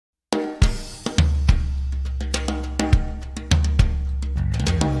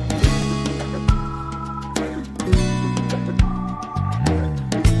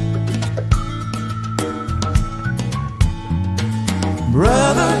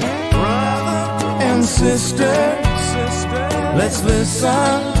and sister, let's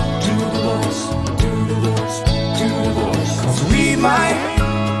listen to the voice, cause we might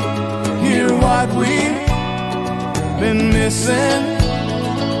hear what we've been missing.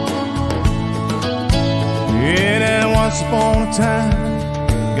 Yeah, and once upon a time,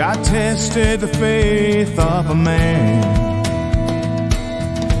 God tested the faith of a man.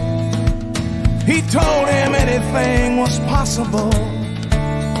 He told him anything was possible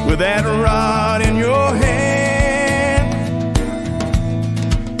with that rod in your hand.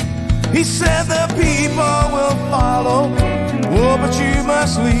 He said the people will follow, oh, but you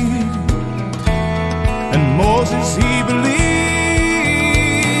must lead. And Moses, he believed.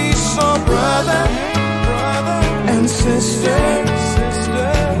 So brother and sister,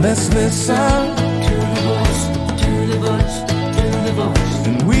 let's listen to the voice, to the voice, to the voice.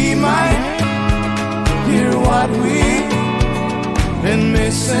 And we might hear what we've been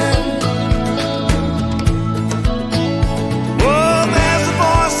missing. Oh, there's a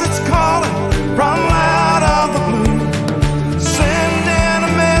voice that's calling from out of the blue, sending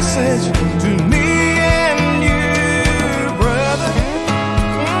a message to me and you, brother,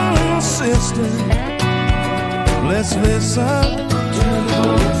 sister. Let's listen to the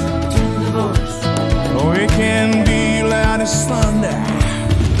voice, to the voice. Oh, it can be loud as thunder,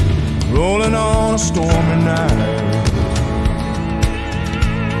 rolling on a stormy night.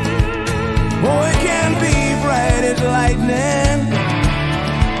 Oh, it can be bright as lightning,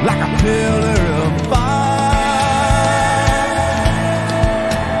 like a pillar of fire.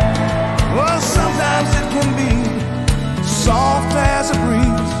 Well, sometimes it can be soft as a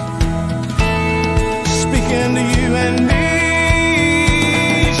breeze, speaking to you and me.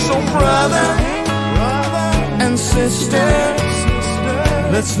 So brother and sister,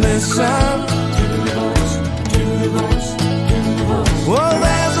 let's listen to the voice, to the voice, to the voice. Well,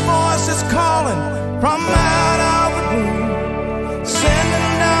 there's a voice that's calling from out of the blue, sending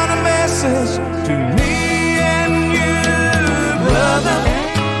down a message to me and you, brother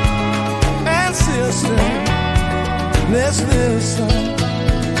and sister. Let's listen.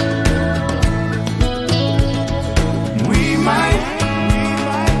 We might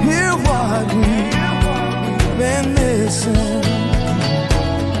hear what we've been missing.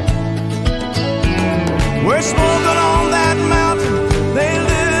 We're smoking on that mountain, they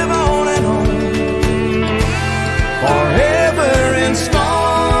live on and on, forever in stone.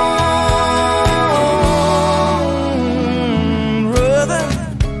 Brother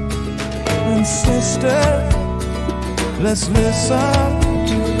and sister, let's listen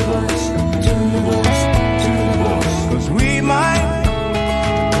to the voice, to the voice, to the voice. Cause we might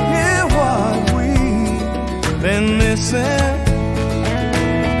hear what we've been missing.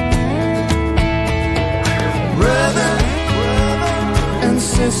 Brother and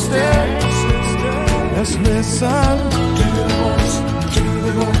sister, let's listen to the voice, to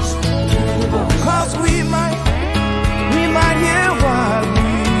the voice, to the voice. Cause we might hear what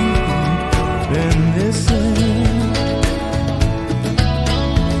we've been missing.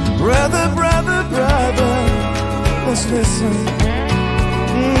 Brother, let's listen.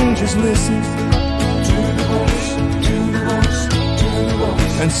 Just listen to the voice, to the voice, to the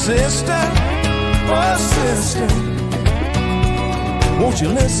voice. And sister, oh sister, won't you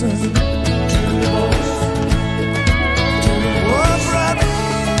listen to the voice, to the voice. Oh brother,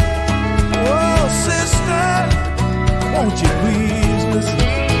 oh sister, won't you please